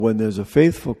when there's a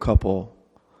faithful couple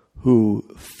who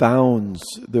founds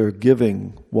their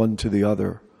giving one to the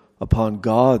other upon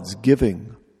God's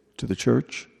giving to the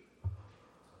church,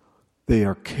 they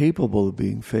are capable of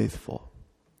being faithful.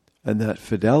 And that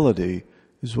fidelity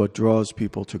is what draws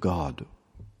people to God.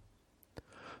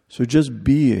 So just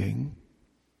being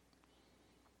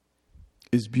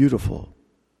is beautiful.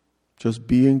 Just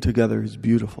being together is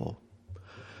beautiful.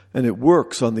 And it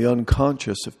works on the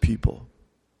unconscious of people.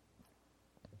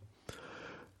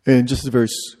 And just a very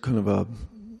kind of a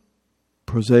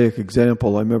prosaic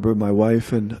example, I remember my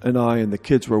wife and I and the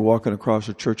kids were walking across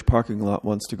a church parking lot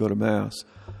once to go to Mass.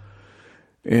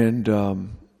 And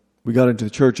we got into the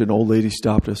church, and an old lady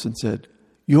stopped us and said,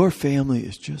 "Your family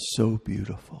is just so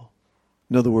beautiful."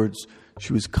 In other words,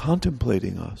 she was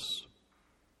contemplating us.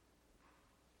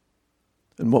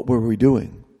 And what were we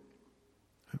doing?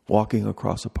 Walking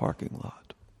across a parking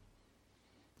lot.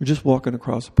 We're just walking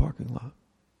across a parking lot.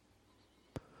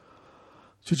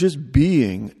 So just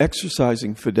being,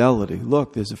 exercising fidelity.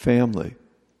 Look, there's a family.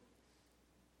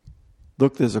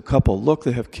 Look, there's a couple. Look,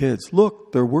 they have kids.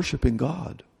 Look, they're worshiping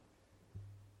God.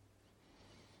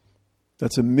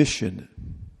 That's a mission.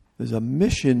 There's a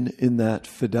mission in that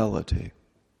fidelity.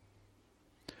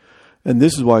 And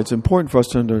this is why it's important for us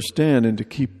to understand and to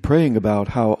keep praying about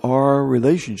how our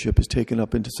relationship is taken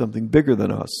up into something bigger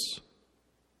than us.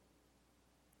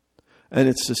 And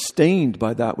it's sustained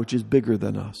by that which is bigger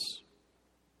than us.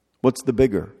 What's the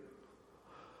bigger?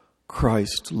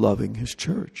 Christ loving His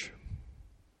church.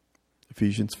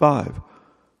 Ephesians 5.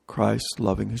 Christ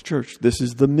loving His church. This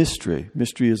is the mystery.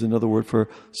 Mystery is another word for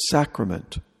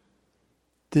sacrament.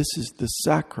 This is the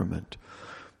sacrament.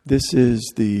 This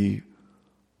is the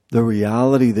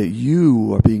reality that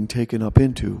you are being taken up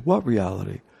into. What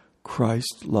reality?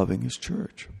 Christ loving His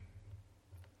church.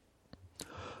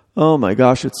 Oh my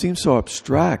gosh, it seems so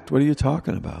abstract. What are you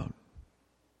talking about?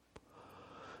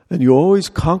 And you always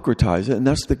concretize it, and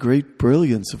that's the great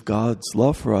brilliance of God's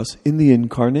love for us in the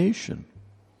incarnation.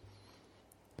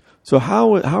 So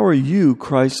how are you,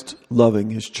 Christ loving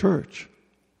His church?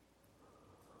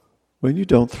 When you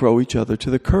don't throw each other to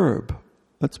the curb.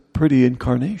 That's pretty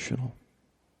incarnational.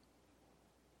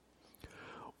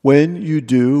 When you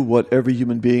do what every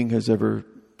human being has ever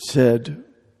said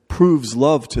proves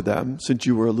love to them since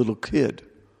you were a little kid.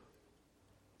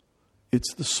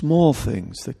 It's the small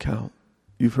things that count.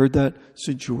 You've heard that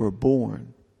since you were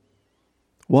born.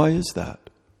 Why is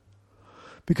that?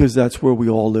 Because that's where we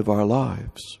all live our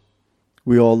lives.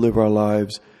 We all live our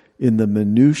lives in the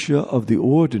minutiae of the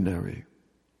ordinary.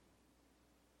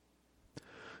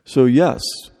 So yes,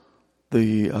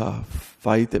 the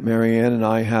fight that Marianne and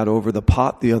I had over the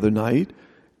pot the other night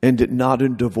ended not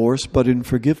in divorce but in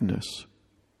forgiveness.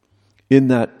 In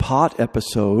that pot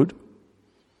episode,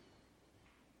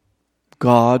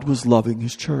 God was loving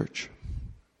His church.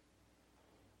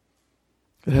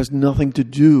 It has nothing to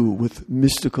do with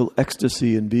mystical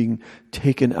ecstasy and being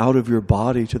taken out of your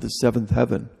body to the seventh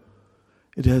heaven.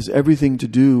 It has everything to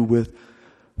do with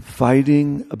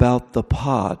fighting about the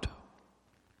pot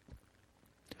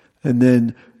and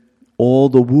then all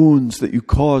the wounds that you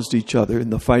caused each other in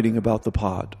the fighting about the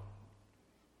pot.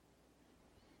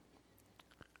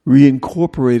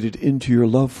 Reincorporated into your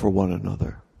love for one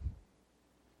another.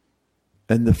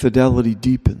 And the fidelity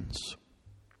deepens.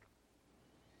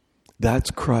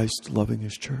 That's Christ loving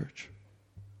His church.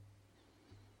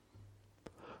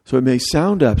 So it may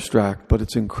sound abstract, but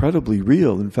it's incredibly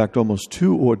real. In fact, almost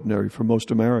too ordinary for most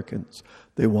Americans.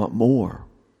 They want more.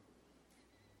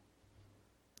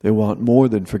 They want more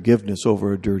than forgiveness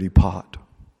over a dirty pot.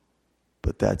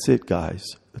 But that's it, guys.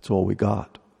 That's all we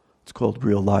got. It's called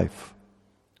real life.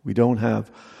 We don't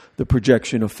have the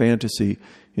projection of fantasy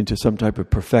into some type of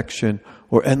perfection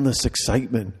or endless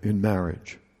excitement in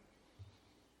marriage.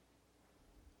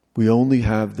 We only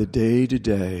have the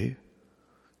day-to-day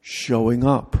showing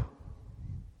up,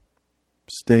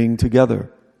 staying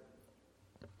together.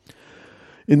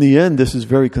 In the end, this is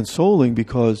very consoling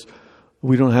because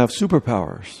we don't have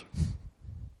superpowers.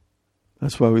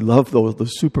 That's why we love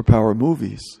those superpower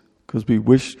movies, because we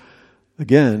wish,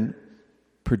 again,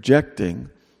 projecting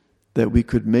that we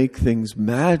could make things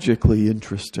magically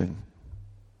interesting.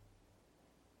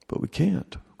 But we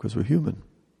can't, because we're human.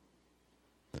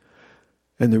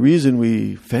 And the reason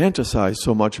we fantasize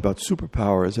so much about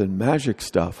superpowers and magic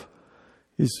stuff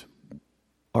is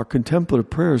our contemplative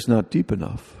prayer is not deep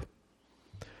enough.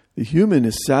 The human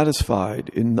is satisfied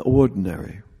in the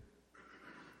ordinary.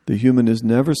 The human is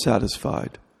never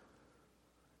satisfied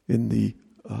in the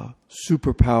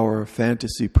superpower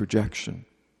fantasy projection.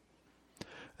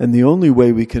 And the only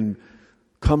way we can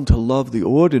come to love the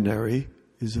ordinary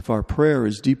is if our prayer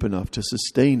is deep enough to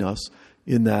sustain us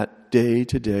in that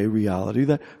day-to-day reality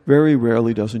that very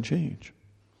rarely doesn't change.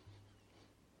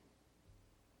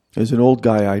 There's an old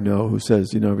guy I know who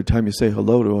says, every time you say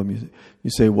hello to him, you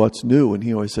say, "What's new?" And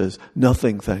he always says,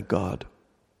 "Nothing, thank God."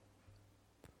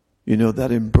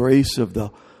 That embrace of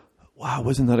the, "Wow,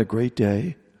 wasn't that a great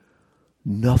day?"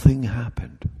 Nothing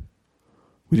happened.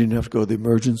 We didn't have to go to the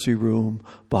emergency room.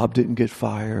 Bob didn't get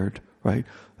fired, right?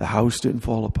 The house didn't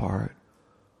fall apart.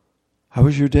 How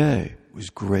was your day? It was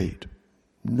great.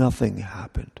 Nothing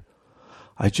happened.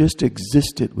 I just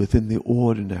existed within the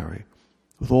ordinary,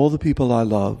 with all the people I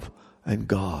love and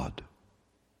God.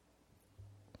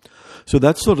 So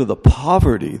that's sort of the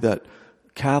poverty that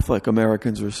Catholic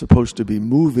Americans are supposed to be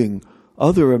moving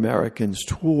other Americans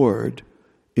toward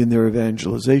in their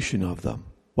evangelization of them.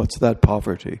 What's that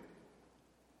poverty?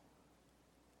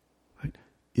 Right?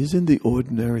 Isn't the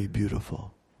ordinary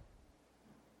beautiful?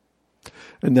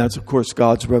 And that's, of course,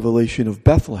 God's revelation of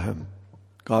Bethlehem,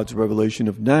 God's revelation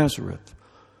of Nazareth.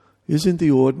 Isn't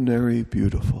the ordinary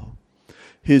beautiful?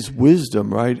 His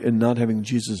wisdom, right, in not having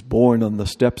Jesus born on the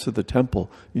steps of the temple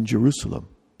in Jerusalem,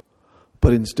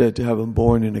 but instead to have him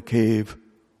born in a cave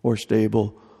or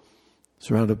stable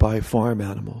surrounded by farm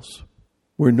animals,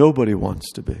 where nobody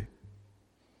wants to be.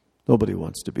 Nobody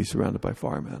wants to be surrounded by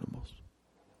farm animals,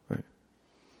 right?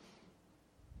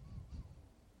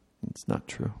 It's not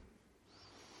true.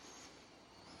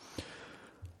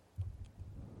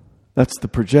 That's the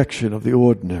projection of the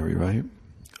ordinary, right?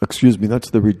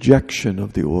 That's the rejection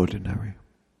of the ordinary.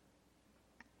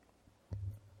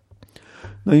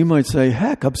 Now you might say,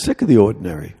 "Heck, I'm sick of the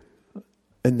ordinary."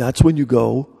 And that's when you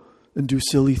go and do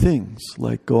silly things,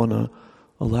 like go on a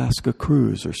Alaska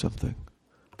cruise or something,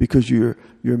 because you're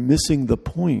missing the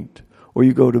point. Or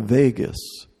you go to Vegas.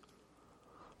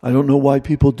 I don't know why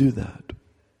people do that.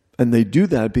 And they do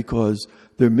that because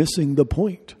they're missing the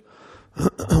point.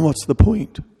 What's the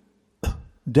point?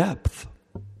 Depth.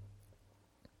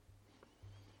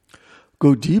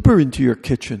 Go deeper into your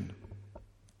kitchen.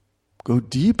 Go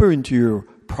deeper into your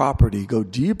property. Go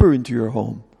deeper into your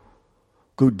home.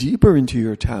 Go deeper into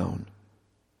your town.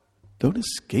 Don't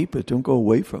escape it. Don't go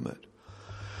away from it.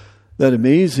 That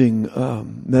amazing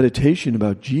meditation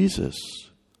about Jesus,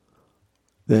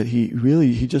 that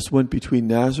he just went between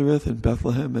Nazareth and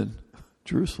Bethlehem and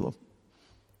Jerusalem.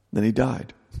 Then he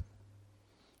died.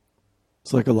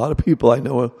 It's like a lot of people I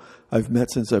know I've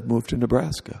met since I've moved to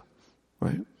Nebraska,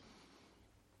 right?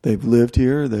 They've lived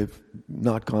here, they've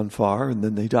not gone far, and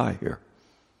then they die here.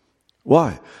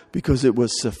 Why? Because it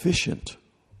was sufficient.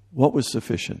 What was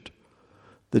sufficient?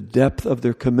 The depth of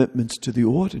their commitments to the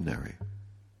ordinary.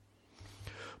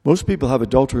 Most people have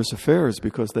adulterous affairs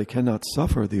because they cannot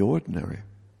suffer the ordinary.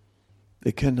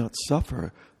 They cannot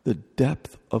suffer the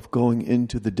depth of going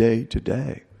into the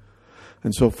day-to-day.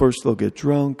 And so first they'll get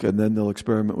drunk, and then they'll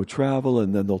experiment with travel,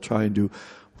 and then they'll try and do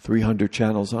 300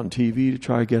 channels on TV to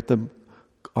try to get them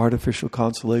artificial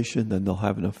consolation. Then they'll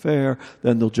have an affair.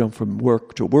 Then they'll jump from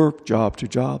work to work, job to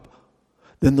job.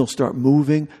 Then they'll start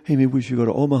moving. Hey, maybe we should go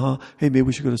to Omaha. Hey, maybe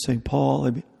we should go to St.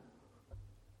 Paul.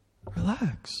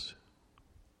 Relax.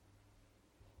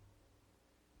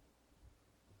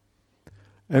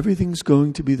 Everything's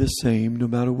going to be the same no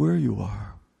matter where you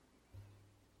are.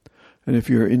 And if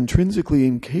you're intrinsically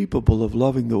incapable of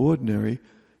loving the ordinary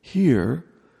here,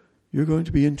 you're going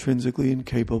to be intrinsically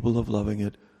incapable of loving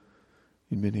it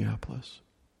in Minneapolis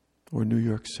or New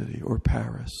York City or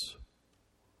Paris.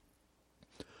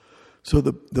 So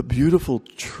the beautiful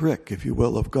trick, if you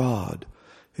will, of God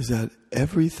is that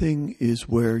everything is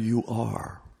where you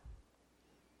are,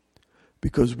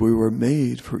 because we were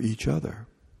made for each other.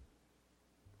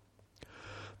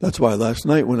 That's why last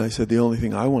night when I said the only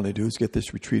thing I want to do is get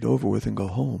this retreat over with and go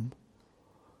home,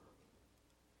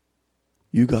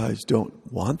 you guys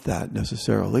don't want that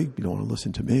necessarily. You don't want to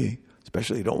listen to me.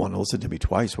 Especially you don't want to listen to me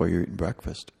twice while you're eating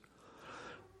breakfast.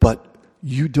 But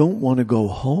you don't want to go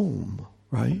home,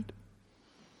 right?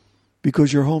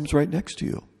 Because your home's right next to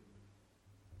you.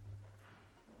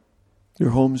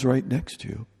 Your home's right next to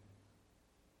you.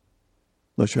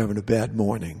 Unless you're having a bad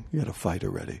morning. You had a fight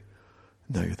already.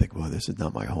 Now you're thinking, well, this is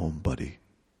not my home, buddy.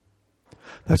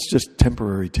 That's just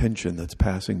temporary tension that's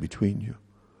passing between you.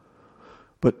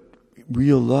 But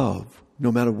real love, no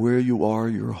matter where you are,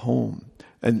 you're home.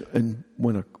 And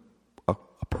when a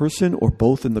person or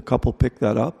both in the couple pick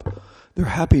that up, their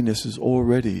happiness is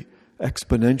already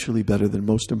exponentially better than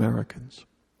most Americans.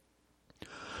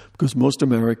 Because most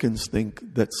Americans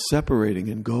think that separating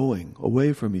and going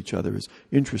away from each other is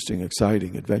interesting,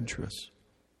 exciting, adventurous.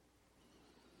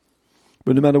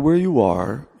 But no matter where you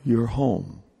are, you're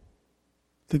home.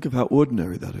 Think of how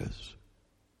ordinary that is.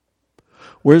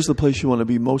 Where's the place you want to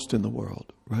be most in the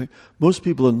world, right? Most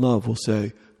people in love will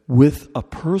say, with a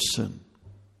person,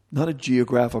 not a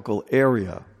geographical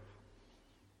area.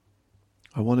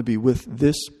 I want to be with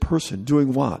this person.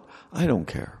 Doing what? I don't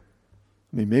care.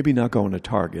 I mean, maybe not going to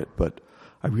Target, but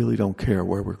I really don't care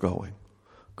where we're going.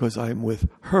 Because I'm with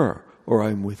her or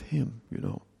I'm with him,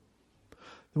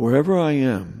 Wherever I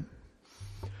am,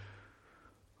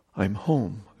 I'm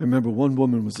home. I remember one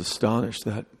woman was astonished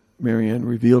that Marianne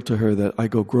revealed to her that I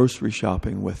go grocery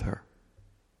shopping with her.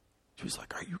 She was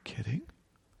like, are you kidding?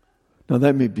 Now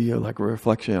that may be like a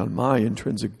reflection on my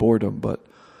intrinsic boredom, but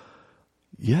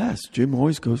yes, Jim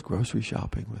always goes grocery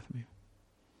shopping with me.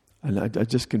 And I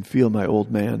just can feel my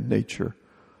old man nature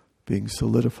being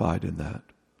solidified in that.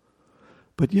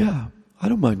 But yeah, I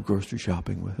don't mind grocery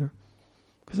shopping with her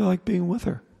because I like being with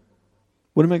her.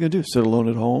 What am I going to do? Sit alone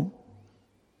at home?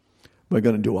 Am I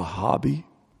going to do a hobby?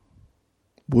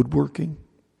 Woodworking?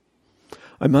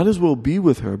 I might as well be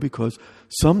with her because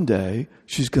someday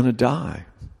she's going to die.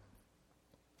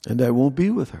 And I won't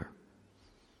be with her.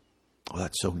 Oh,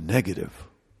 that's so negative.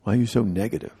 Why are you so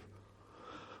negative?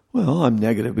 Well, I'm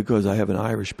negative because I have an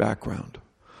Irish background.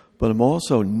 But I'm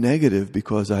also negative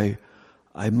because I'm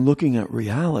looking at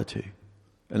reality.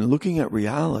 And looking at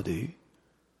reality,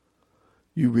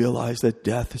 you realize that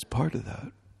death is part of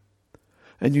that.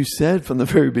 And you said from the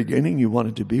very beginning you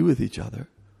wanted to be with each other.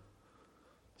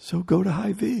 So go to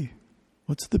Hy-Vee.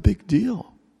 What's the big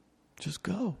deal? Just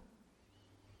go.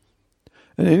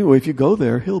 And anyway, if you go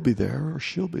there, he'll be there or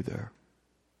she'll be there.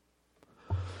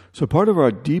 So part of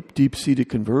our deep, deep-seated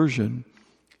conversion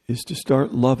is to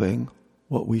start loving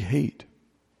what we hate.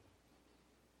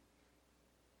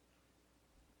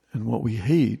 And what we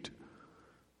hate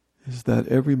is that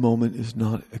every moment is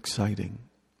not exciting.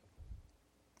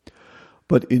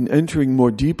 But in entering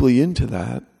more deeply into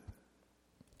that,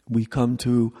 we come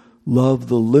to love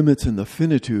the limits and the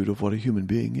finitude of what a human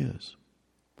being is.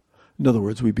 In other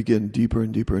words, we begin deeper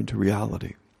and deeper into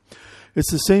reality.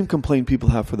 It's the same complaint people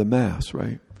have for the Mass,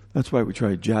 right? That's why we try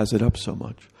to jazz it up so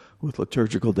much with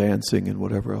liturgical dancing and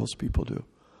whatever else people do.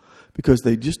 Because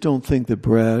they just don't think that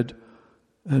bread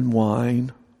and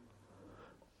wine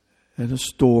and a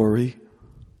story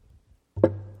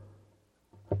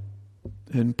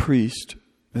and priest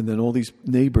and then all these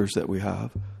neighbors that we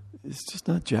have is just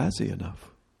not jazzy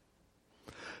enough.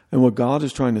 And what God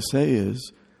is trying to say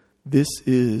is, this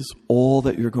is all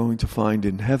that you're going to find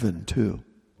in heaven too,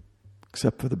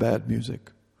 except for the bad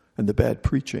music and the bad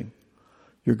preaching.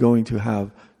 You're going to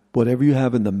have, whatever you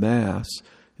have in the Mass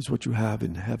is what you have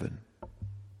in heaven.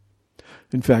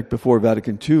 In fact, before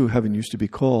Vatican II, heaven used to be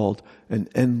called an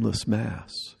endless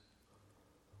Mass.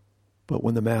 But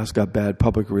when the Mass got bad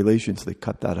public relations, they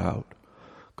cut that out.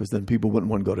 Because then people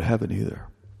wouldn't want to go to heaven either.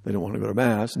 They don't want to go to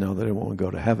Mass, now they don't want to go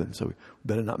to heaven. So we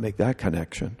better not make that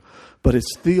connection. But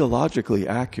it's theologically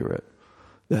accurate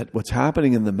that what's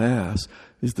happening in the Mass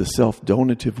is the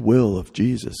self-donative will of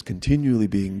Jesus continually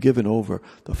being given over,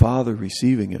 the Father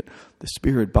receiving it, the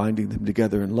Spirit binding them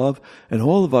together in love, and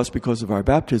all of us, because of our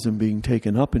baptism, being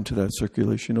taken up into that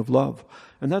circulation of love.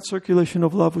 And that circulation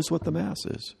of love is what the Mass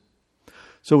is.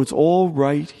 So it's all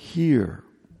right here.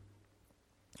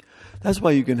 That's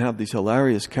why you can have these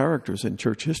hilarious characters in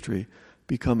church history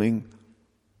becoming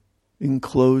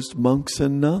enclosed monks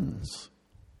and nuns.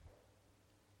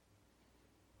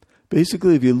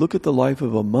 Basically, if you look at the life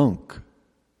of a monk,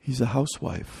 he's a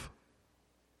housewife.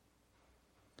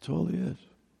 That's all he is.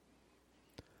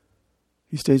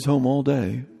 He stays home all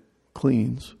day,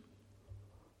 cleans,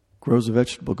 grows a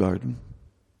vegetable garden,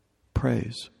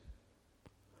 prays.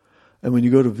 And when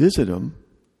you go to visit him,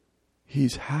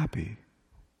 he's happy.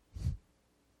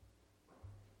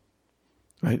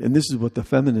 Right? And this is what the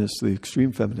feminists, the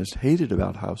extreme feminists, hated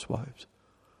about housewives.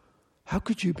 How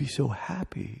could you be so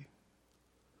happy?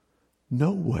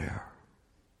 Nowhere.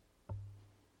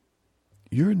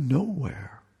 You're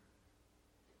nowhere.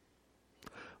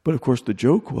 But of course the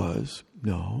joke was,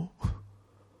 no,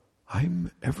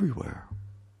 I'm everywhere.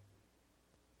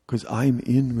 Because I'm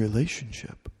in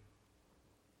relationship.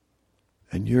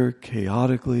 And you're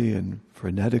chaotically and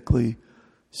frenetically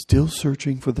still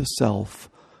searching for the self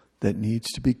that needs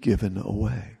to be given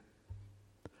away.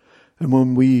 And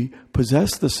when we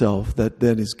possess the self that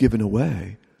then is given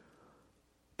away,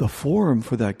 the forum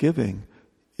for that giving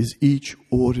is each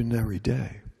ordinary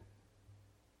day.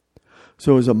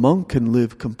 So as a monk can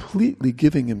live completely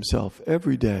giving himself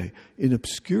every day in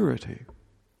obscurity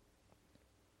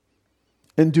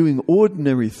and doing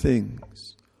ordinary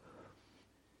things.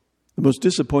 The most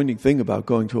disappointing thing about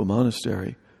going to a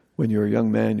monastery when you're a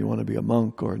young man, you want to be a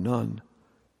monk or a nun,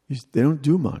 they don't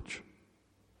do much.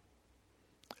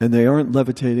 And they aren't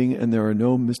levitating, and there are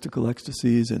no mystical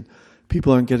ecstasies, and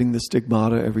people aren't getting the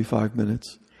stigmata every 5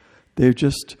 minutes. They're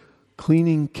just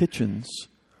cleaning kitchens,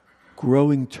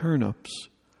 growing turnips,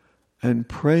 and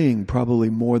praying probably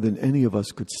more than any of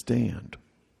us could stand.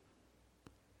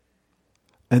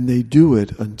 And they do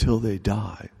it until they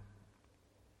die.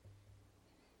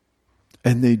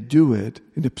 And they do it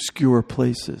in obscure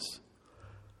places.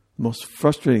 The most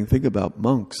frustrating thing about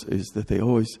monks is that they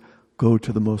always go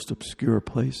to the most obscure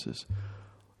places.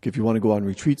 If you want to go on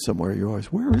retreat somewhere, you're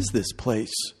always, where is this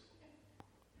place?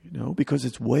 You know, because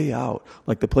it's way out,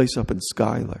 like the place up in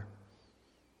Schuyler.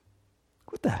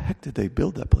 What the heck did they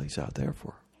build that place out there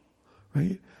for?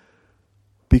 Right?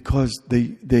 Because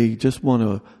they just want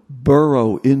to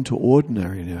burrow into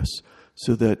ordinariness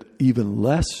so that even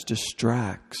less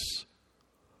distracts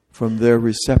from their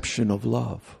reception of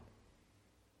love.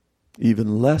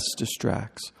 Even less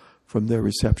distracts from their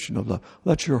reception of love.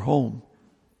 That's your home.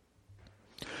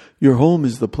 Your home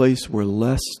is the place where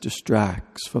less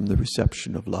distracts from the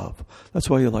reception of love. That's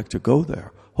why you like to go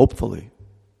there, hopefully.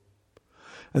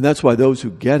 And that's why those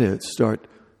who get it start,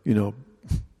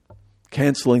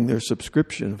 canceling their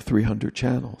subscription of 300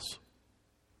 channels.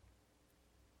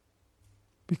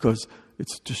 Because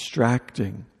it's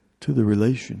distracting to the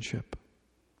relationship.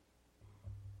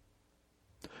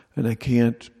 And I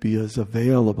can't be as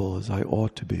available as I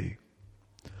ought to be.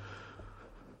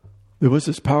 There was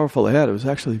this powerful ad. It was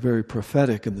actually very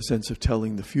prophetic in the sense of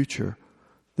telling the future.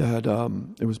 That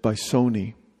it was by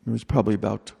Sony. It was probably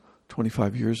about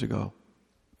 25 years ago.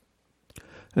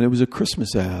 And it was a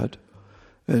Christmas ad.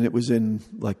 And it was in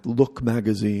like Look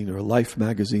magazine or Life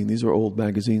magazine. These are old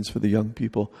magazines for the young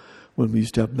people when we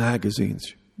used to have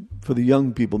magazines. For the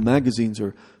young people, magazines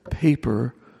are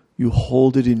paper. You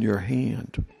hold it in your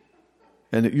hand.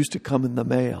 And it used to come in the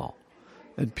mail.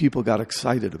 And people got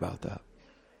excited about that.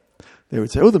 They would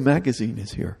say, oh, the magazine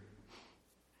is here.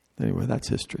 Anyway, that's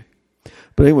history.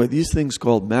 But anyway, these things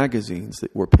called magazines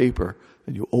that were paper,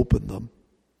 and you opened them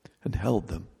and held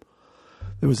them.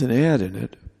 There was an ad in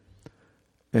it,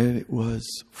 and it was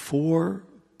 4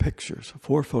 pictures,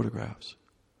 4 photographs.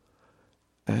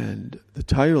 And the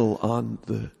title on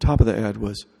the top of the ad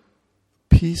was,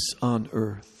 Peace on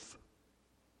Earth.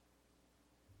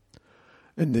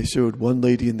 And they showed one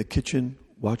lady in the kitchen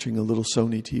watching a little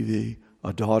Sony TV,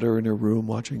 a daughter in her room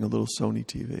watching a little Sony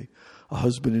TV, a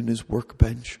husband in his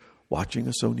workbench watching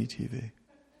a Sony TV.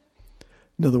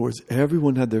 In other words,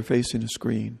 everyone had their face in a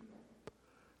screen.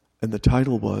 And the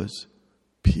title was,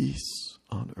 Peace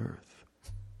on Earth.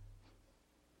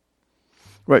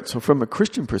 Right, so from a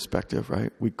Christian perspective,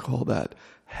 right, we call that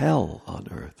hell on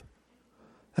earth.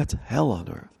 That's hell on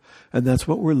earth. And that's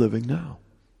what we're living now.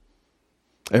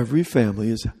 Every family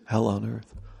is hell on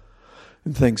earth.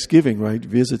 In Thanksgiving, right,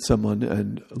 visit someone,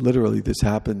 and literally this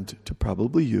happened to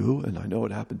probably you, and I know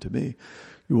it happened to me.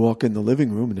 You walk in the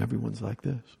living room and everyone's like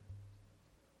this.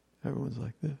 Everyone's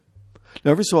like this.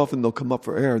 Now, every so often they'll come up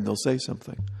for air and they'll say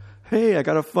something. Hey, I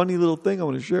got a funny little thing I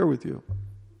want to share with you.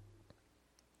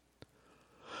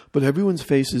 But everyone's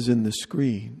face is in the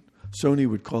screen. Sony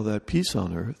would call that peace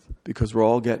on earth because we're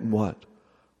all getting what?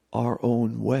 Our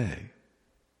own way.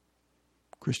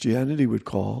 Christianity would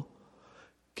call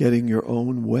getting your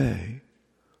own way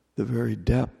the very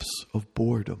depths of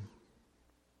boredom.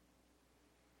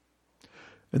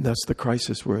 And that's the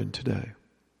crisis we're in today.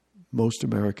 Most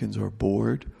Americans are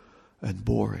bored and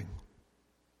boring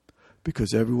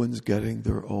because everyone's getting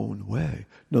their own way.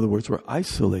 In other words, we're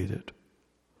isolated.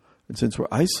 And since we're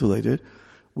isolated,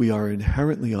 we are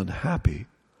inherently unhappy,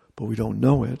 but we don't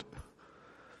know it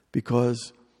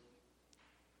because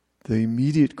the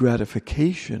immediate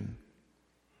gratification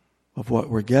of what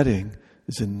we're getting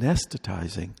is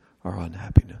anesthetizing our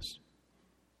unhappiness.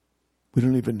 We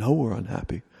don't even know we're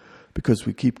unhappy because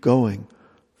we keep going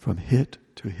from hit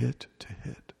to hit to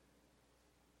hit.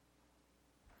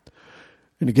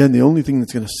 And again, the only thing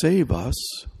that's going to save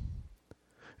us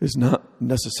is not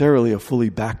necessarily a fully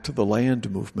back to the land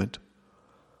movement,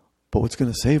 but what's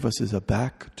going to save us is a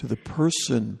back to the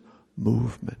person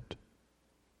movement.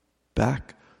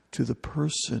 Back to the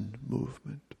person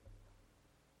movement.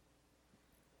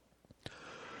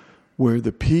 Where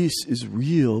the peace is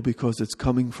real because it's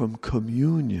coming from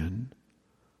communion,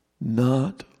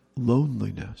 not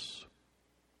loneliness.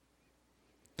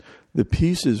 The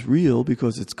peace is real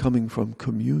because it's coming from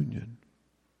communion,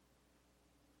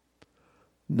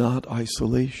 not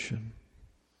isolation.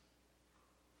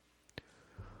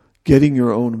 Getting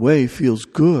your own way feels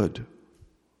good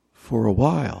for a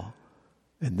while,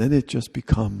 and then it just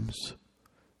becomes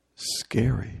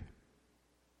scary.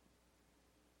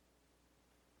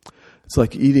 It's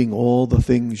like eating all the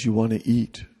things you want to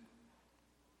eat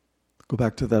Go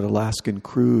back to that Alaskan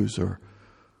cruise or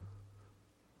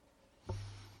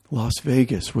Las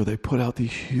Vegas where they put out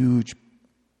these huge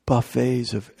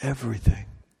buffets of everything.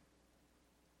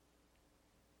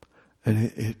 And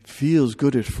it feels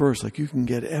good at first, like you can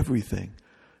get everything.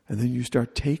 And then you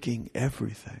start taking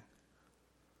everything.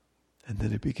 And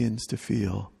then it begins to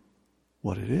feel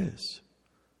what it is.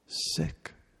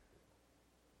 Sick.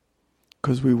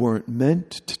 Because we weren't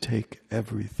meant to take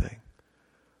everything.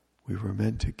 We were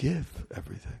meant to give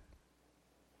everything.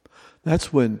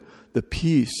 That's when the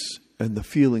peace and the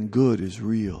feeling good is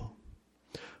real.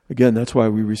 Again, that's why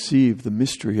we receive the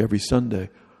mystery every Sunday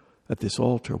at this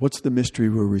altar. What's the mystery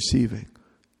we're receiving?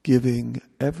 Giving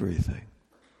everything.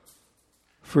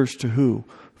 First to who?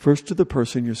 First to the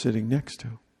person you're sitting next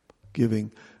to.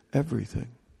 Giving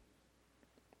everything.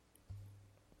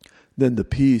 Then the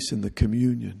peace and the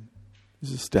communion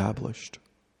is established.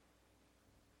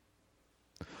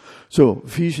 So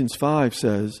Ephesians 5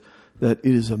 says that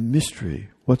it is a mystery.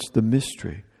 What's the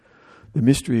mystery? The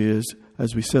mystery is,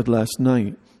 as we said last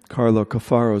night, Carlo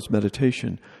Cafaro's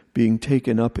meditation, being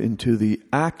taken up into the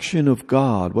action of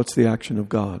God. What's the action of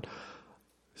God?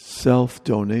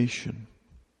 Self-donation.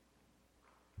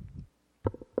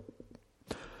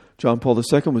 John Paul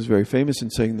II was very famous in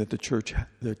saying that the church,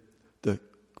 the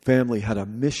family had a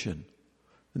mission.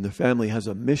 And the family has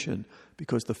a mission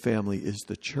because the family is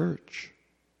the church.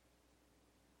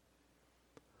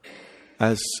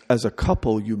 As a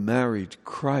couple, you married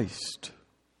Christ.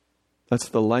 That's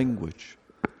the language.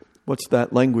 What's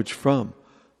that language from?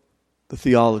 The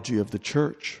theology of the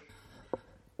church.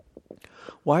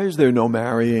 Why is there no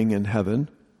marrying in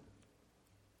heaven?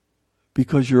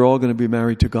 Because you're all going to be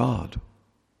married to God.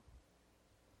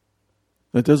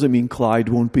 That doesn't mean Clyde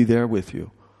won't be there with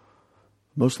you.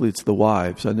 Mostly it's the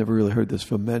wives. I never really heard this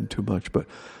from men too much, but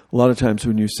a lot of times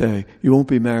when you say, you won't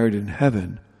be married in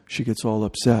heaven, she gets all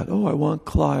upset. Oh, I want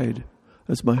Clyde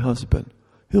as my husband.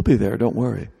 He'll be there, don't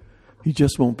worry. He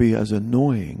just won't be as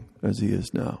annoying as he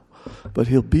is now. But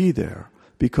he'll be there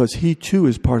because he too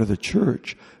is part of the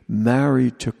church,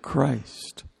 married to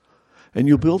Christ. And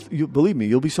you believe me,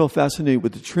 you'll be so fascinated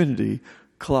with the Trinity,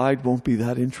 Clyde won't be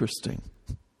that interesting.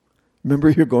 Remember,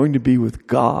 you're going to be with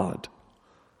God.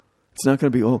 It's not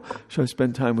going to be, oh, should I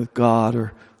spend time with God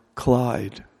or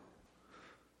Clyde?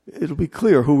 It'll be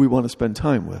clear who we want to spend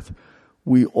time with.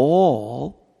 We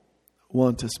all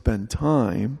want to spend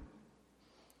time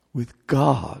with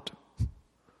God,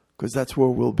 because that's where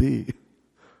we'll be,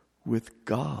 with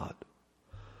God.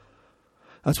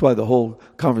 That's why the whole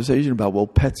conversation about, will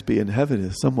pets be in heaven,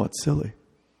 is somewhat silly.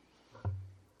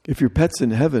 If your pet's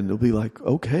in heaven, it'll be like,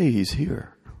 okay, he's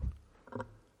here.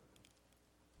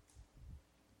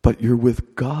 But you're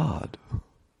with God.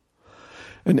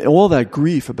 And all that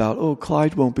grief about, oh,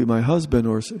 Clyde won't be my husband,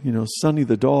 or, Sonny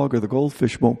the dog or the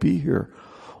goldfish won't be here.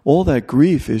 All that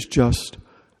grief is just,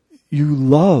 you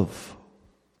love.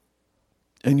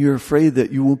 And you're afraid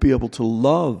that you won't be able to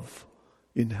love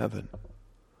in heaven.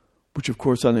 Which, of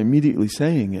course, on immediately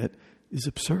saying it, is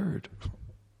absurd.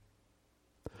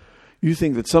 You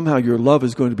think that somehow your love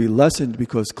is going to be lessened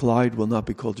because Clyde will not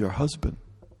be called your husband.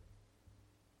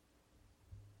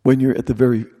 When you're at the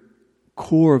very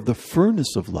core of the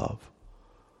furnace of love,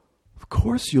 of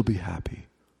course you'll be happy.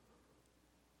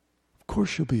 Of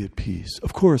course you'll be at peace.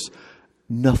 Of course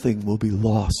nothing will be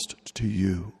lost to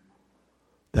you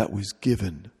that was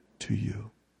given to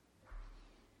you.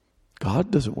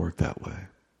 God doesn't work that way.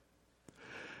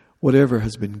 Whatever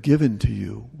has been given to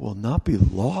you will not be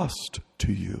lost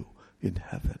to you in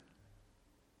heaven.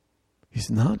 He's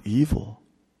not evil.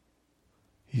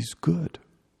 He's good.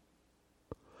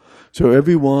 So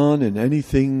everyone and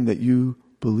anything that you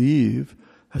believe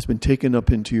has been taken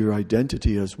up into your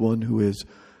identity as one who is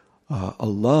a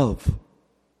love.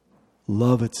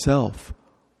 Love itself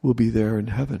will be there in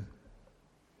heaven.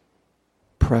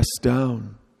 Pressed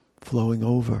down, flowing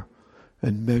over,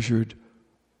 and measured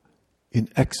in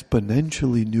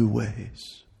exponentially new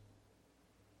ways.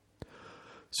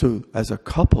 So as a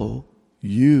couple,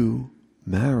 you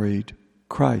married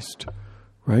Christ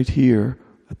right here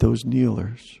at those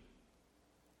kneelers.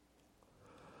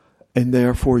 And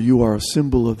therefore you are a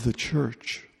symbol of the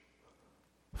church,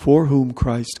 for whom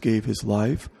Christ gave his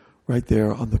life right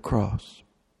there on the cross.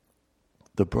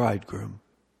 The bridegroom.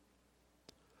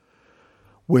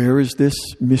 Where is this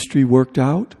mystery worked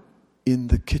out? In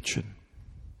the kitchen.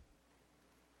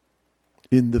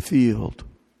 In the field.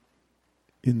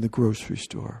 In the grocery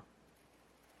store.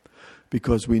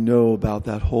 Because we know about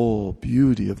that whole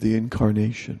beauty of the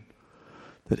incarnation.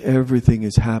 That everything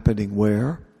is happening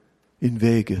where? In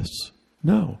Vegas.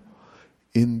 No.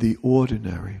 In the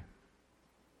ordinary.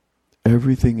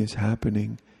 Everything is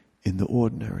happening in the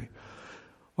ordinary.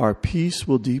 Our peace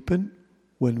will deepen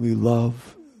when we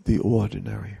love the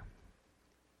ordinary.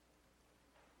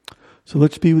 So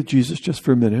let's be with Jesus just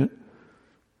for a minute.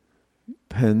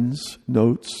 Pens,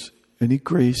 notes, any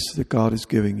grace that God is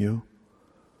giving you.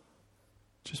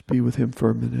 Just be with Him for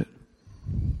a minute.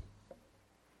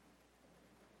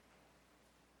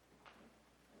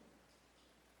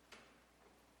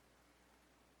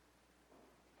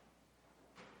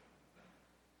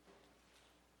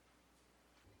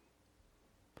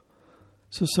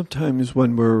 So sometimes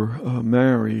when we're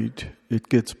married, it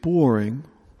gets boring.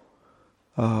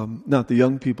 Not the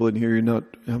young people in here,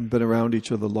 haven't been around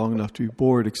each other long enough to be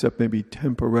bored, except maybe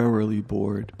temporarily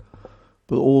bored.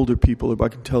 But older people, I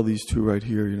can tell these two right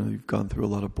here, you've gone through a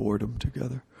lot of boredom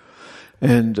together.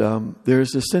 And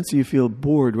there's a sense that you feel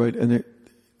bored, right? And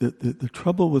the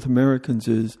trouble with Americans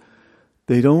is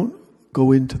they don't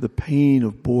go into the pain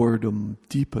of boredom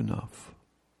deep enough.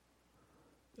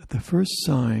 At the first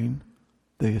sign,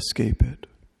 they escape it.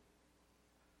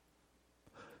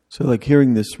 So like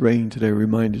hearing this rain today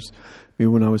reminds me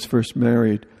when I was first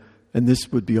married, and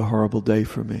this would be a horrible day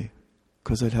for me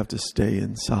because I'd have to stay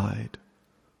inside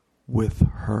with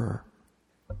her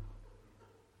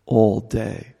all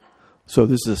day. So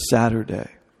this is a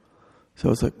Saturday. So I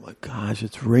was like, my gosh,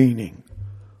 it's raining.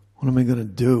 What am I going to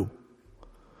do?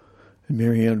 And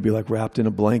Mary Ann would be like wrapped in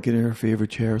a blanket in her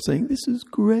favorite chair saying, this is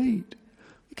great.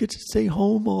 We get to stay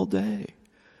home all day.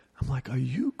 I'm like, are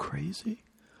you crazy?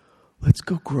 Let's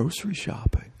go grocery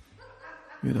shopping.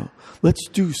 Let's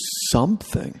do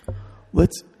something.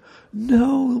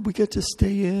 No, we get to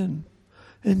stay in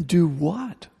and do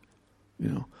what?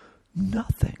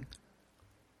 Nothing.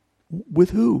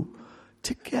 With who?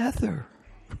 Together.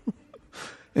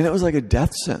 And it was like a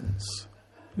death sentence,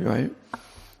 right?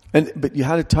 But you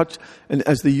had to touch, and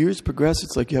as the years progress,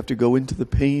 it's like you have to go into the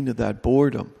pain of that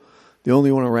boredom. The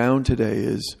only one around today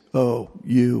is,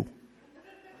 you.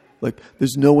 Like,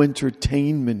 there's no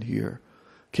entertainment here.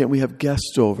 Can't we have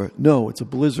guests over? No, it's a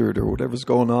blizzard or whatever's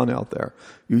going on out there.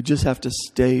 You just have to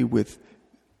stay with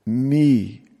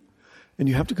me. And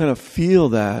you have to kind of feel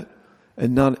that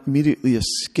and not immediately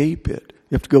escape it.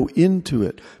 You have to go into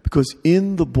it. Because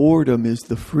in the boredom is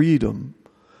the freedom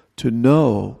to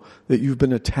know that you've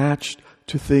been attached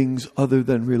to things other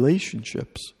than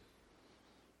relationships.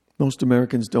 Most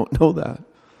Americans don't know that.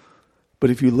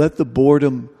 But if you let the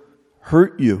boredom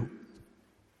hurt you,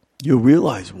 you'll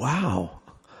realize, wow,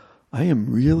 I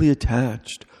am really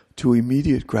attached to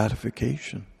immediate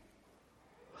gratification.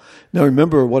 Now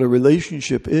remember, what a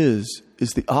relationship is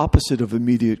the opposite of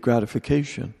immediate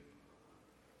gratification.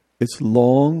 It's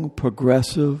long,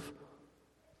 progressive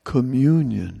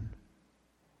communion.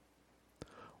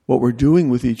 What we're doing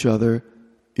with each other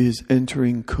is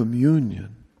entering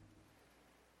communion.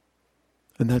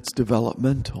 And that's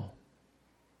developmental.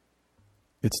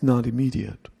 It's not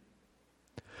immediate.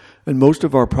 And most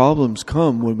of our problems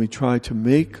come when we try to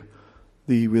make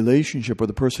the relationship or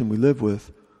the person we live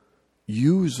with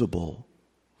usable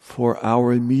for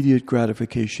our immediate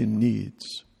gratification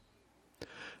needs.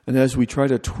 And as we try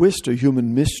to twist a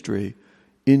human mystery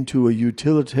into a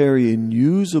utilitarian,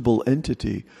 usable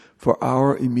entity for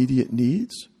our immediate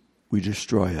needs, we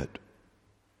destroy it.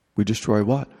 We destroy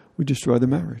what? We destroy the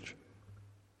marriage.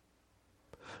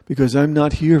 Because I'm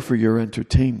not here for your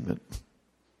entertainment.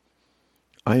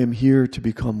 I am here to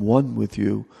become one with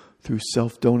you through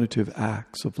self-donative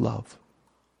acts of love.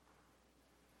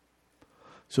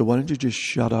 So why don't you just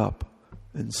shut up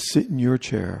and sit in your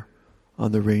chair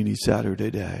on the rainy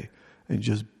Saturday day and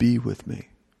just be with me?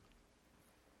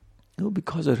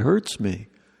 Because it hurts me.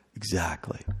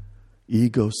 Exactly.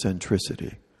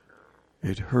 Egocentricity.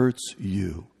 It hurts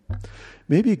you.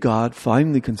 Maybe God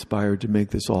finally conspired to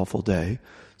make this awful day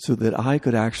so that I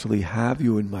could actually have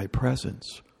you in my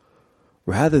presence,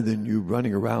 rather than you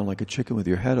running around like a chicken with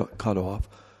your head cut off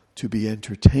to be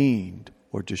entertained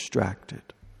or distracted.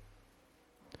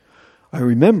 I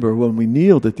remember when we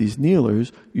kneeled at these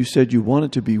kneelers, you said you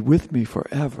wanted to be with me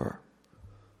forever.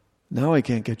 Now I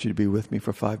can't get you to be with me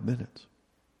for 5 minutes.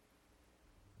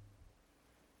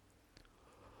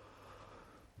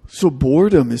 So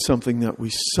boredom is something that we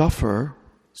suffer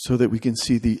so that we can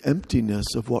see the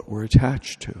emptiness of what we're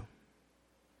attached to.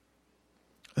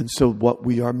 And so what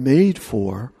we are made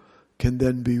for can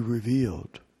then be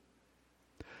revealed.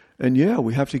 And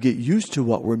we have to get used to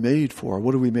what we're made for.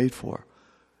 What are we made for?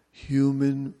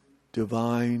 Human,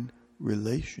 divine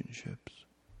relationships.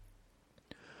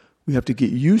 We have to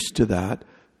get used to that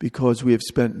because we have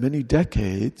spent many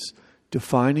decades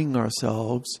defining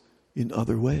ourselves in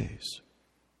other ways.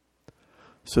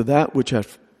 So that which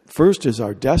at first as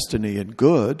our destiny and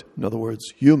good, in other words,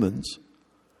 humans,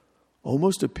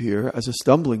 almost appear as a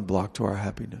stumbling block to our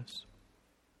happiness.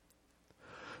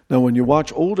 Now, when you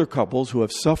watch older couples who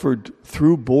have suffered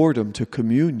through boredom to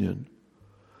communion,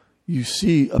 you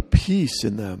see a peace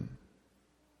in them.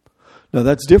 Now,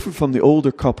 that's different from the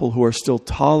older couple who are still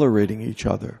tolerating each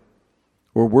other,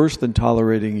 or worse than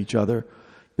tolerating each other,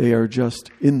 they are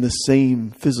just in the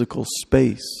same physical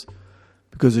space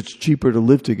because it's cheaper to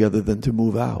live together than to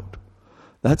move out.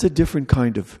 That's a different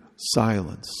kind of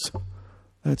silence.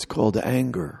 That's called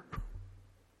anger.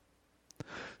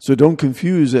 So don't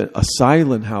confuse a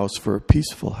silent house for a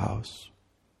peaceful house.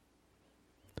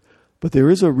 But there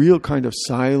is a real kind of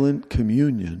silent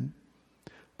communion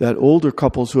that older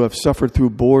couples who have suffered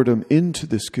through boredom into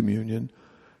this communion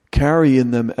carry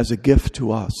in them as a gift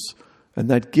to us. And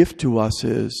that gift to us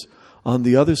is, on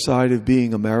the other side of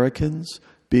being Americans,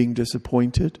 being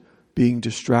disappointed, being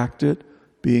distracted,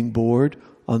 being bored,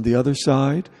 on the other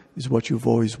side is what you've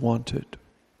always wanted.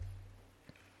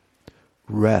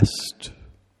 Rest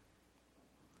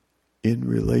in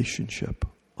relationship.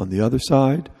 On the other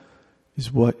side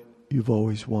is what you've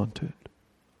always wanted.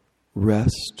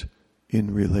 Rest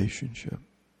in relationship.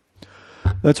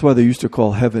 That's why they used to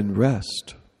call heaven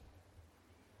rest.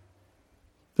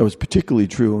 That was particularly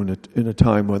true in a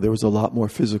time where there was a lot more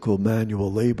physical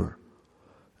manual labor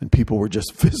and people were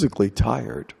just physically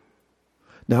tired.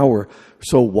 Now we're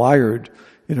so wired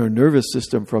in our nervous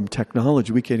system from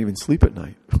technology, we can't even sleep at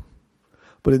night.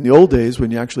 But in the old days,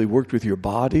 when you actually worked with your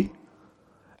body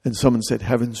and someone said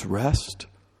heaven's rest,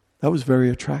 that was very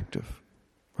attractive,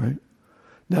 right?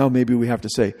 Now maybe we have to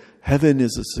say heaven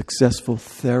is a successful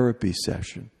therapy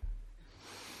session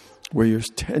where your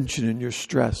tension and your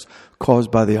stress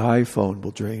caused by the iPhone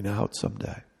will drain out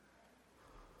someday.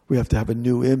 We have to have a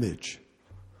new image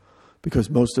because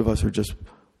most of us are just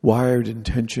wired in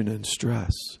tension and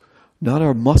stress. Not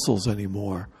our muscles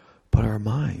anymore, but our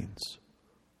minds.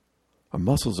 Our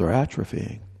muscles are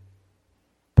atrophying,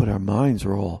 but our minds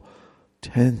are all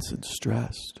tense and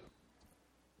stressed.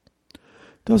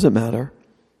 Doesn't matter.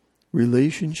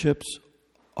 Relationships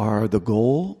are the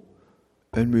goal,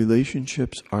 and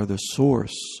relationships are the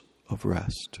source of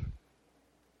rest.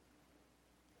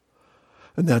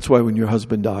 And that's why when your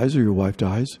husband dies or your wife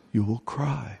dies, you will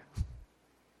cry.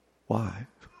 Why?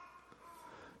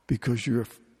 Because your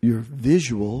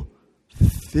visual,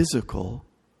 physical,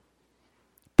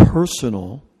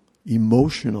 personal,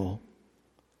 emotional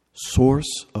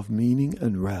source of meaning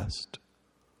and rest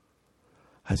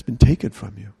has been taken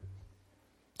from you.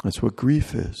 That's what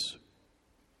grief is.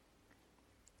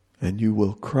 And you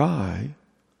will cry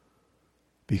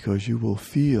because you will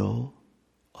feel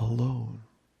alone.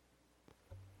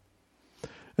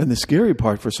 And the scary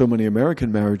part for so many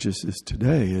American marriages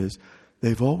today is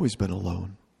they've always been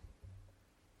alone.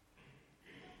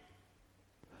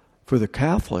 For the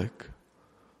Catholic,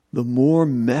 the more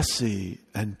messy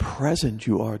and present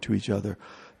you are to each other,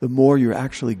 the more you're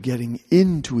actually getting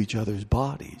into each other's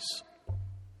bodies,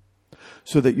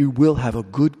 so that you will have a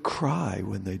good cry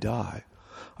when they die.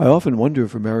 I often wonder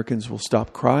if Americans will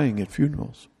stop crying at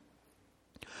funerals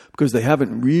because they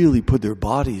haven't really put their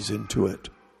bodies into it.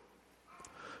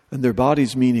 And their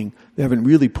bodies meaning they haven't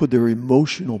really put their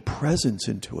emotional presence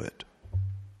into it.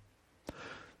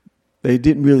 They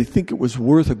didn't really think it was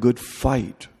worth a good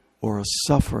fight or a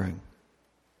suffering.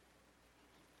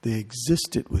 They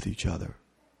existed with each other,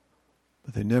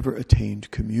 but they never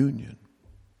attained communion.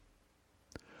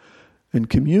 And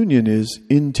communion is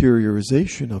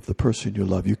interiorization of the person you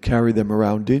love. You carry them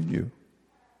around in you.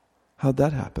 How'd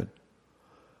that happen?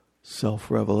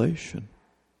 Self-revelation.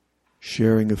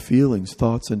 Sharing of feelings,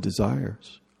 thoughts, and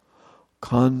desires.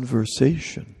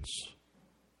 Conversations.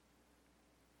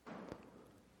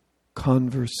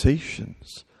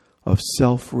 Conversations of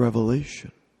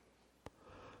self-revelation.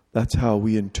 That's how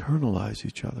we internalize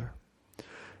each other.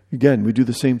 Again, we do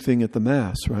the same thing at the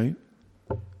Mass, right?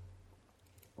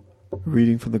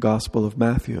 Reading from the Gospel of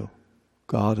Matthew.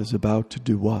 God is about to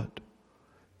do what?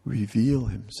 Reveal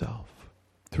himself.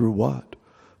 Through what?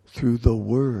 Through the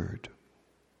Word.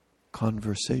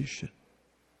 Conversation.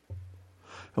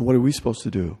 And what are we supposed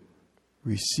to do?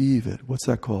 Receive it. What's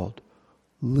that called?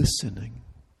 Listening.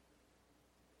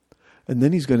 And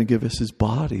then he's going to give us his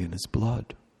body and his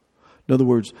blood. In other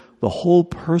words, the whole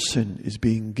person is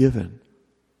being given.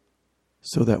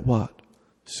 So that what?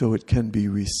 So it can be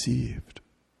received.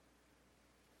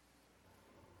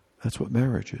 That's what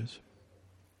marriage is.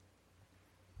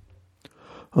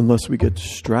 Unless we get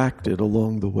distracted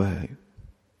along the way.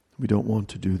 We don't want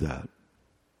to do that.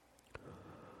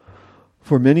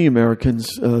 For many Americans,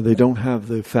 they don't have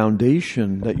the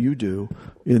foundation that you do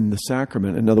in the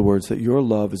sacrament. In other words, that your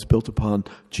love is built upon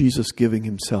Jesus giving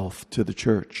himself to the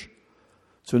church.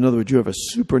 So in other words, you have a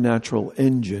supernatural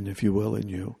engine, if you will, in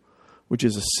you, which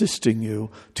is assisting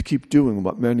you to keep doing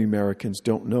what many Americans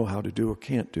don't know how to do or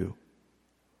can't do.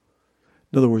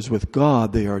 In other words, with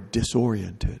God, they are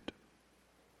disoriented.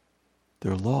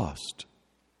 They're lost.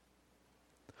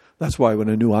 That's why when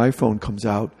a new iPhone comes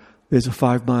out, there's a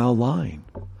 5-mile line.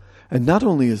 And not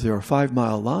only is there a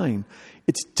 5-mile line,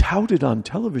 it's touted on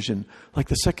television like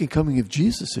the second coming of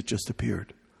Jesus had just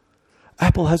appeared.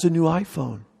 Apple has a new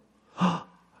iPhone.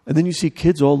 And then you see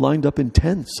kids all lined up in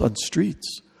tents on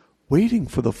streets waiting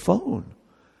for the phone.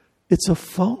 It's a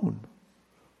phone.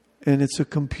 And it's a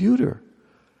computer.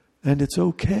 And it's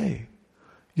okay.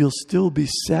 You'll still be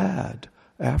sad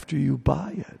after you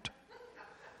buy it.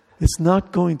 It's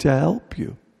not going to help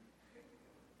you.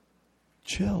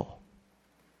 Chill.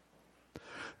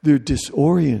 They're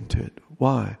disoriented.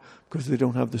 Why? Because they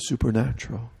don't have the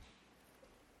supernatural.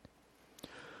 Do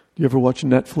you ever watch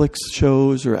Netflix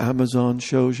shows or Amazon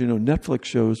shows? You know, Netflix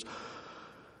shows,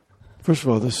 first of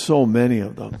all, there's so many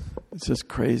of them. It's just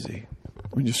crazy.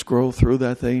 When you scroll through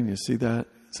that thing, you see that,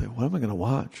 you say, what am I going to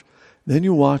watch? Then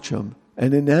you watch them,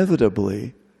 and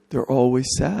inevitably, they're always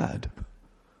sad.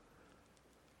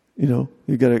 You know,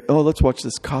 you got to, let's watch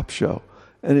this cop show.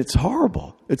 And it's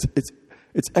horrible. It's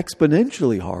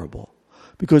exponentially horrible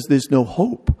because there's no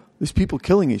hope. There's people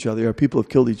killing each other. People have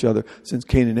killed each other since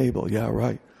Cain and Abel. Yeah,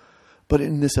 right. But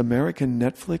in this American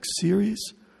Netflix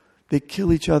series, they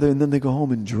kill each other and then they go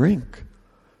home and drink.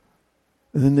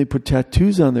 And then they put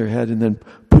tattoos on their head and then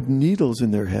put needles in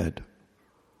their head.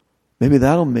 Maybe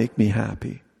that'll make me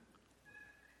happy.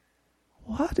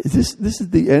 What? This is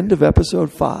the end of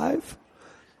episode 5?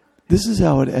 This is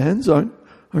how it ends? Aren't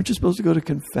you supposed to go to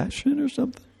confession or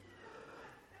something?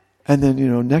 And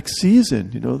then, next season,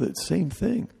 the same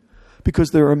thing. Because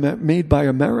they're made by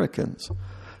Americans.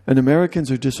 And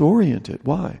Americans are disoriented.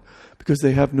 Why? Because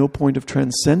they have no point of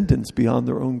transcendence beyond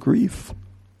their own grief.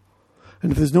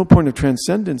 And if there's no point of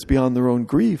transcendence beyond their own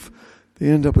grief, they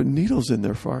end up with needles in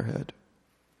their forehead.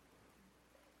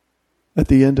 At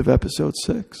the end of episode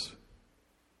 6.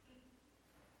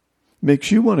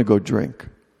 Makes you want to go drink.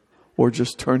 Or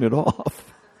just turn it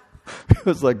off.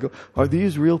 It's like, are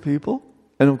these real people?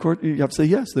 And of course, you have to say,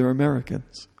 yes, they're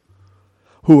Americans.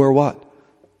 Who are what?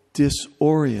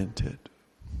 Disoriented.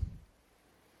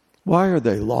 Why are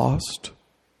they lost?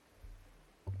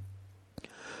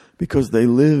 Because they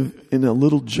live in a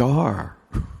little jar.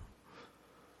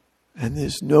 And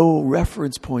there's no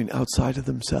reference point outside of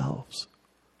themselves.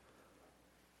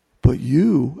 But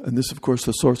you, and this of course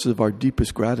the source of our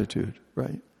deepest gratitude,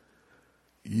 right?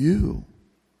 You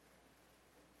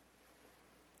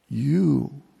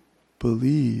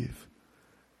believe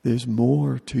there's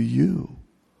more to you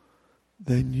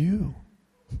than you.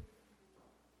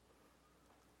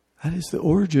 That is the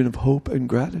origin of hope and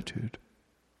gratitude.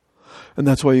 And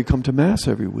that's why you come to Mass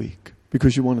every week,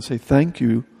 because you want to say thank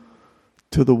you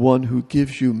to the one who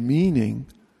gives you meaning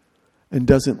and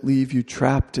doesn't leave you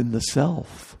trapped in the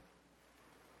self.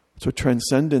 That's what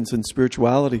transcendence and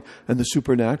spirituality and the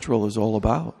supernatural is all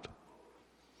about.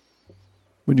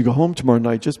 When you go home tomorrow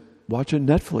night, just watch a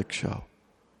Netflix show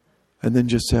and then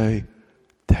just say,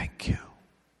 thank you.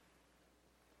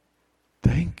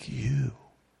 Thank you.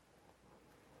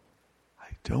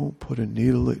 I don't put a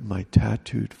needle in my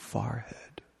tattooed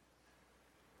forehead.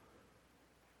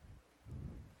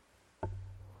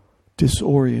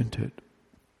 Disoriented.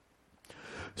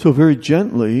 So very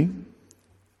gently,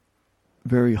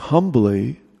 very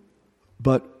humbly,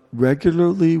 but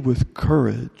regularly with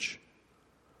courage,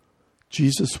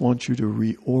 Jesus wants you to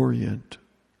reorient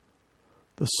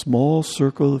the small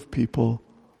circle of people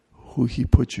who he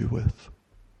put you with.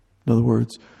 In other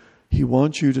words, he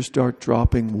wants you to start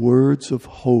dropping words of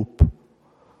hope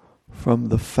from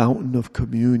the fountain of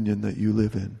communion that you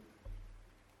live in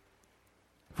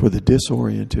for the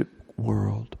disoriented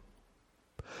world.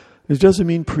 It doesn't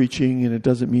mean preaching, and it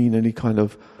doesn't mean any kind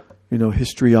of,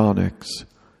 histrionics.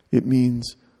 It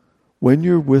means when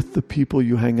you're with the people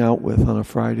you hang out with on a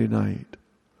Friday night,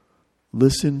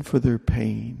 listen for their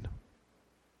pain.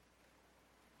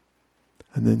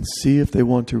 And then see if they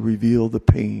want to reveal the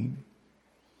pain.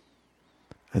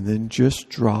 And then just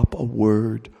drop a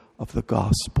word of the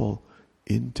gospel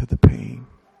into the pain.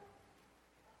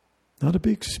 Not a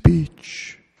big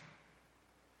speech.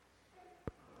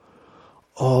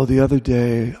 The other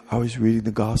day I was reading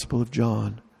the Gospel of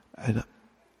John and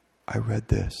I read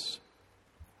this.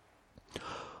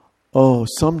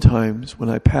 Sometimes when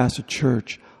I pass a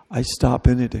church, I stop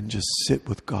in it and just sit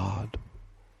with God.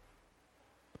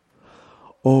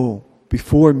 oh,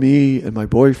 before me and my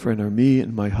boyfriend or me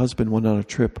and my husband went on a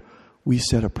trip, we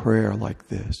said a prayer like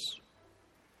this.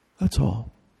 That's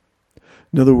all.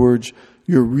 In other words,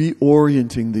 you're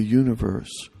reorienting the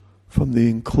universe from the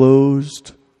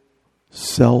enclosed,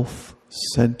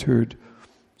 self-centered,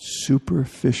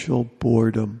 superficial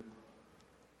boredom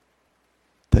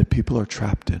that people are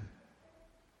trapped in.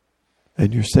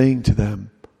 And you're saying to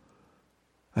them,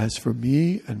 as for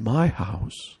me and my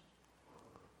house,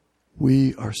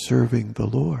 we are serving the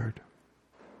Lord.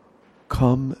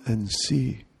 Come and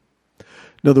see.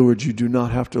 In other words, you do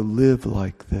not have to live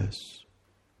like this,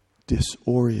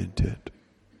 disoriented,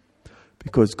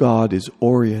 because God is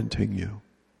orienting you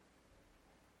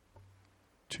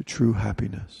to true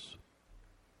happiness.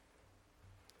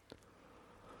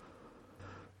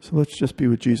 So let's just be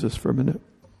with Jesus for a minute.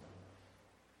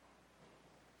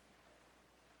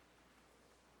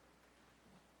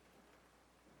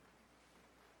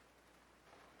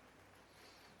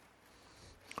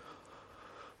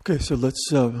 Okay, so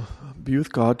let's be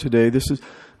with God today. This is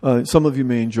some of you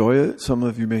may enjoy it. Some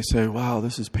of you may say, wow,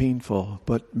 this is painful.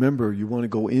 But remember, you want to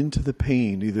go into the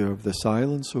pain, either of the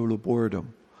silence or the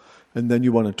boredom. And then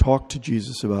you want to talk to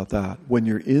Jesus about that. When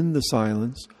you're in the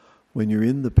silence, when you're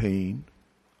in the pain,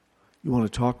 you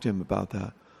want to talk to Him about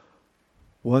that.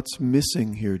 What's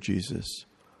missing here, Jesus?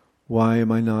 Why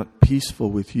am I not peaceful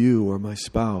with you or my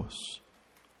spouse?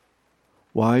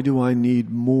 Why do I need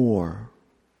more?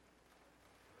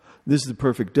 This is the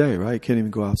perfect day, right? You can't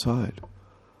even go outside.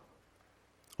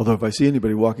 Although if I see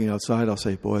anybody walking outside, I'll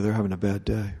say, boy, they're having a bad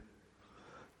day.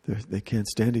 They can't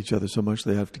stand each other so much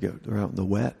they're out in the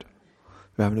wet.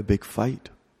 They're having a big fight.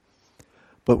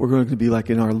 But we're going to be like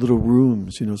in our little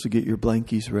rooms, so get your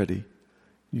blankies ready.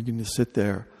 You're going to sit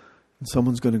there and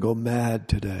someone's going to go mad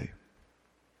today.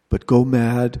 But go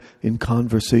mad in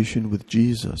conversation with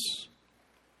Jesus.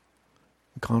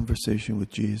 In conversation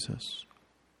with Jesus.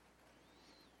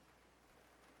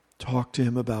 Talk to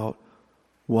Him about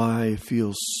why it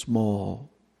feels small.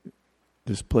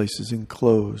 This place is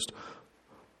enclosed.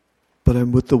 But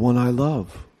I'm with the one I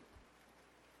love.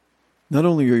 Not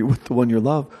only are you with the one you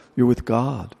love, you're with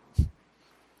God.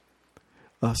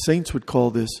 Saints would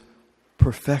call this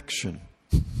perfection.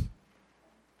 Do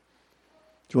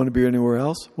you want to be anywhere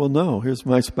else? Well, no. Here's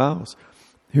my spouse.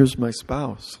 Here's my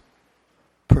spouse.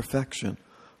 Perfection.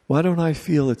 Why don't I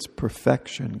feel it's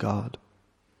perfection, God?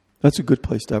 That's a good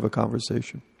place to have a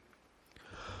conversation.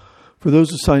 For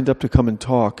those who signed up to come and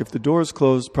talk, if the door is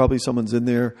closed, probably someone's in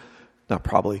there. Not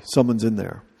probably, someone's in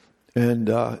there. And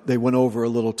they went over a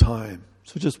little time.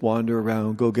 So just wander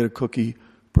around, go get a cookie,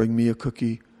 bring me a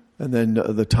cookie, and then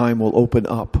the time will open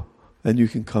up. And you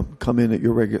can come in at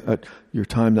your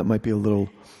time that might be a little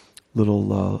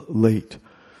late.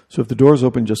 So if the door's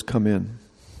open, just come in.